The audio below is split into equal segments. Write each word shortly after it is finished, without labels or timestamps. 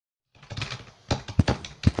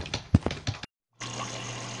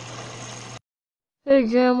Hey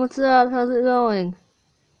Jim, what's up? How's it going?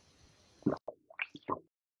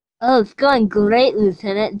 Oh, it's going great,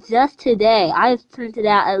 Lieutenant. Just today, I've printed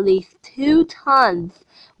out at least 2 tons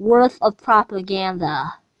worth of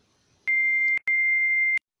propaganda.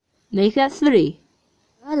 Make that 3.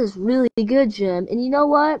 That is really good, Jim. And you know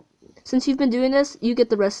what? Since you've been doing this, you get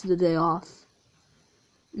the rest of the day off.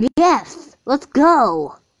 Yes! Let's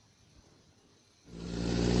go!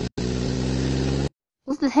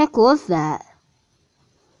 What the heck was that?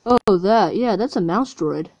 Oh, that. Yeah, that's a mouse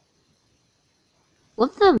droid.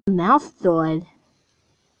 What's a mouse droid?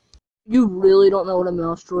 You really don't know what a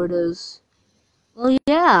mouse droid is? Well,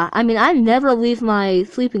 yeah. I mean, I never leave my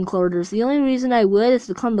sleeping quarters. The only reason I would is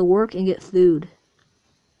to come to work and get food.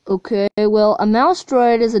 Okay, well, a mouse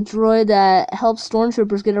droid is a droid that helps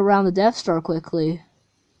stormtroopers get around the Death Star quickly.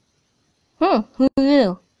 Who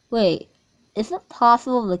knew? Wait, is it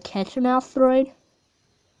possible to catch a mouse droid?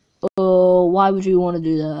 Oh, why would you want to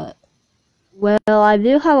do that? Well, I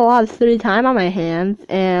do have a lot of free time on my hands,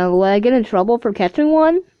 and will I get in trouble for catching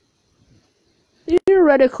one?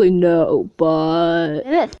 Theoretically, no, but...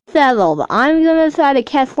 And it's settled. I'm gonna try to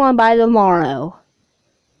catch one by tomorrow.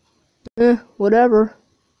 Whatever.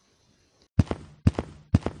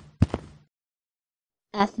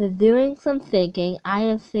 After doing some thinking, I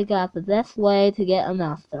have figured out the best way to get a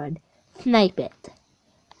mouse droid. Snipe it.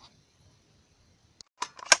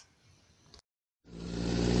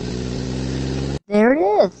 There it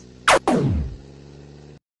is.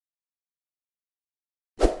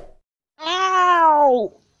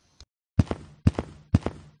 Ow!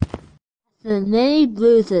 After many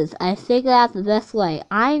bruises, I figured out the best way.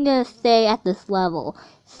 I'm gonna stay at this level.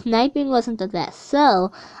 Sniping wasn't the best,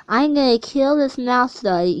 so I'm gonna kill this mouse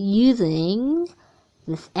droid using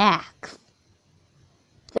this axe.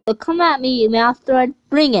 So come at me, you mouse droid.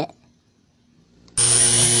 Bring it.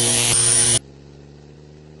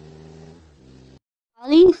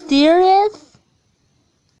 Are you serious?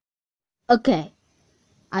 Okay,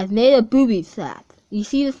 I've made a booby trap. You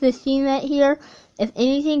see this machine right here? If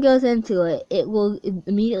anything goes into it, it will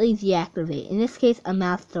immediately deactivate. In this case, a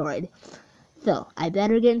mouse droid. So, I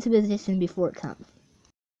better get into position before it comes.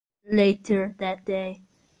 Later that day.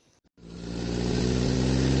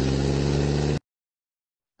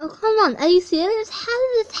 Oh, come on. Are you serious? How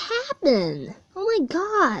did this happen? Oh my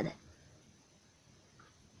god.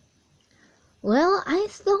 Well, I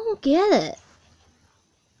still don't get it.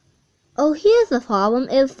 Oh, here's the problem.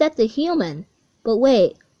 It was set to human. But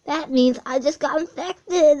wait, that means I just got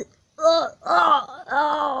infected. 1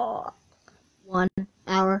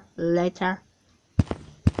 hour later.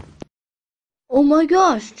 Oh my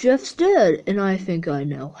gosh, Jeff's dead, and I think I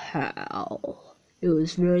know how. It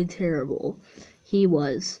was very terrible. He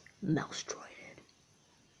was mouse droided.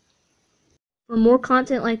 For more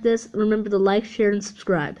content like this, remember to like, share, and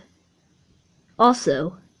subscribe.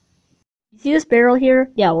 Also, you see this barrel here?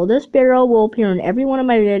 Yeah, well, this barrel will appear in every one of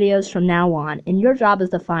my videos from now on, and your job is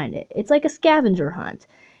to find it. It's like a scavenger hunt.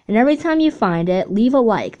 And every time you find it, leave a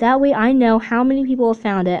like. That way I know how many people have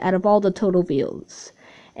found it out of all the total views.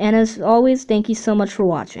 And as always, thank you so much for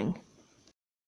watching.